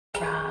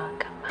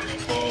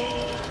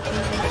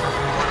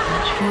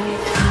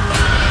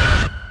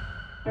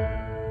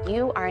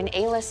an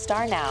A-list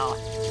star now.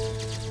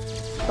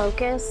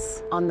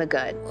 Focus on the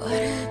good. What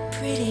a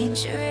pretty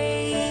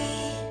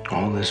dream.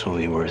 All this will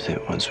be worth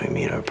it once we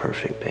meet our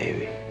perfect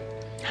baby.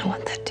 I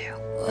want that too.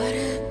 What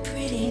a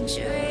pretty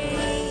dream.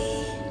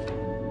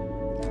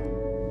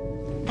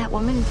 That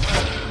woman,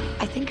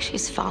 I think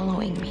she's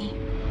following me.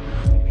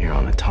 You're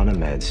on a ton of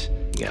meds.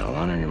 You got a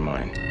lot on your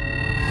mind.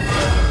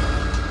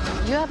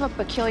 You have a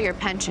peculiar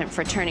penchant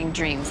for turning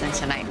dreams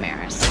into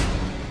nightmares.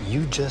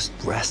 You just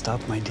rest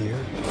up, my dear.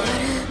 What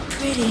a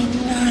pretty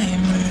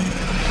nightmare.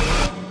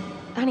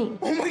 Honey.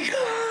 Oh my God!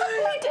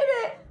 I did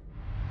it!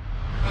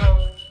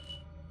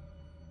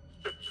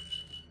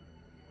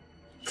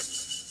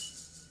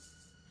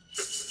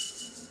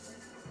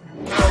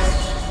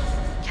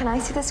 Can I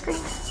see the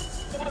screen?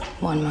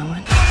 One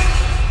moment.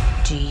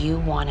 Do you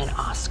want an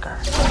Oscar?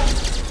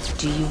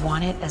 Do you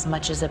want it as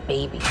much as a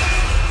baby?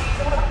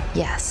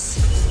 Yes.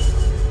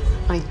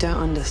 I don't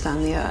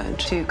understand the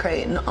urge to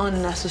create an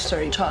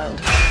unnecessary child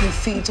who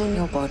feeds on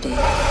your body.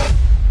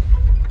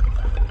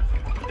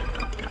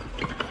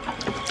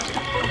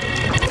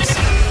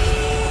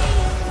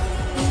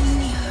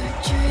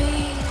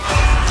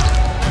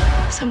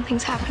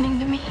 Something's happening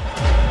to me.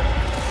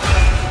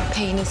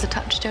 Pain is the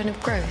touchstone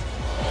of growth.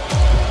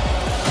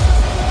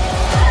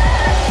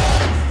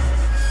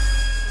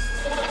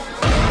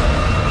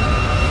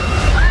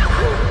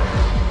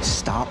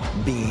 Stop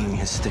being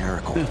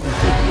hysterical.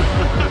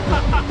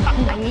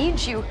 I need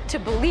you to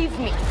believe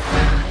me.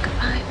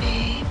 My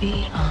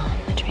baby on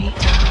the tree.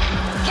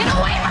 Get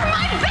away from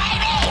my baby!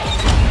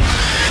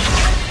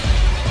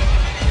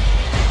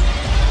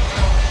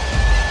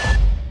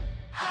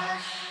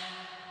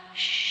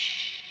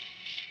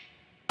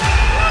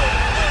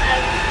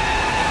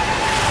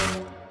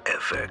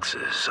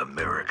 FX's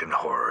American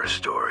Horror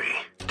Story,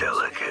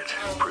 Delicate,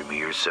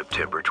 premieres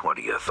September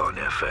 20th on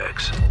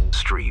FX.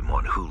 Stream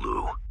on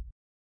Hulu.